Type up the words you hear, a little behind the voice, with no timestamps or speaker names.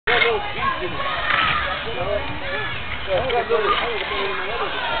little beads in it. It's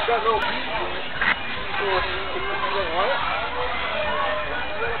got little beads in it.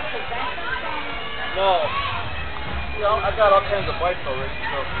 No. You know, I got all kinds of bites already,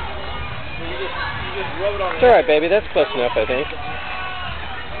 so you just rub it on. It's alright, baby. That's close enough, I think.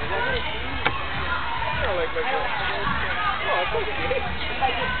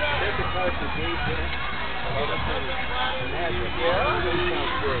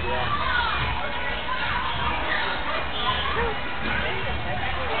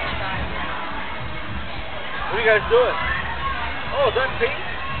 What are you guys doing? Oh, is that pink?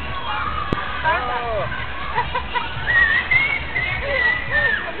 Oh.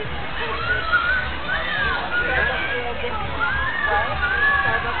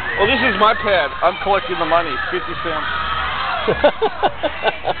 Well, this is my pad. I'm collecting the money, 50 cents.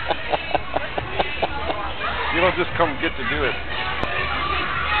 You don't just come get to do it.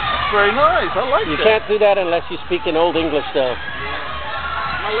 It's very nice. I like You that. can't do that unless you speak in Old English, though.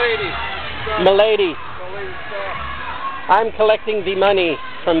 My lady. Milady. My lady, stop. I'm collecting the money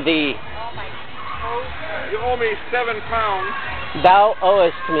from thee. You owe me £7. Thou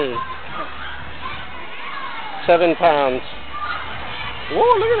owest me 7 pounds.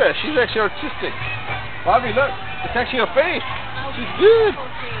 Whoa, look at that. She's actually artistic. Bobby, look. It's actually a face. She's good.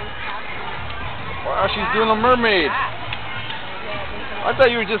 Wow, she's doing a mermaid. I thought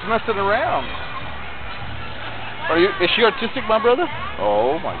you were just messing around. Is she artistic, my brother?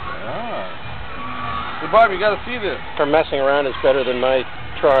 Oh, my God. Hey, Bobby, you got to see this. Her messing around is better than my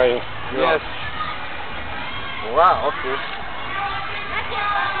trying. Yes. Wow, okay.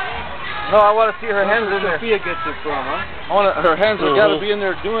 No, I want to see her hands in there. Sophia gets it from, huh? Her hands have got to be in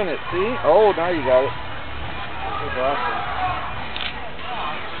there doing it. See? Oh, now you got it. That's awesome.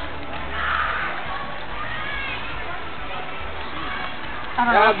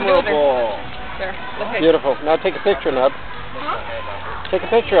 Admirable. There. Okay. Beautiful. Now take a picture, Nub. Take a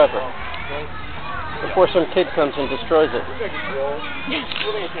picture of her before some kid comes and destroys it.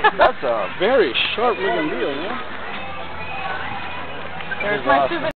 That's a very sharp looking deal, man. There's my souvenir.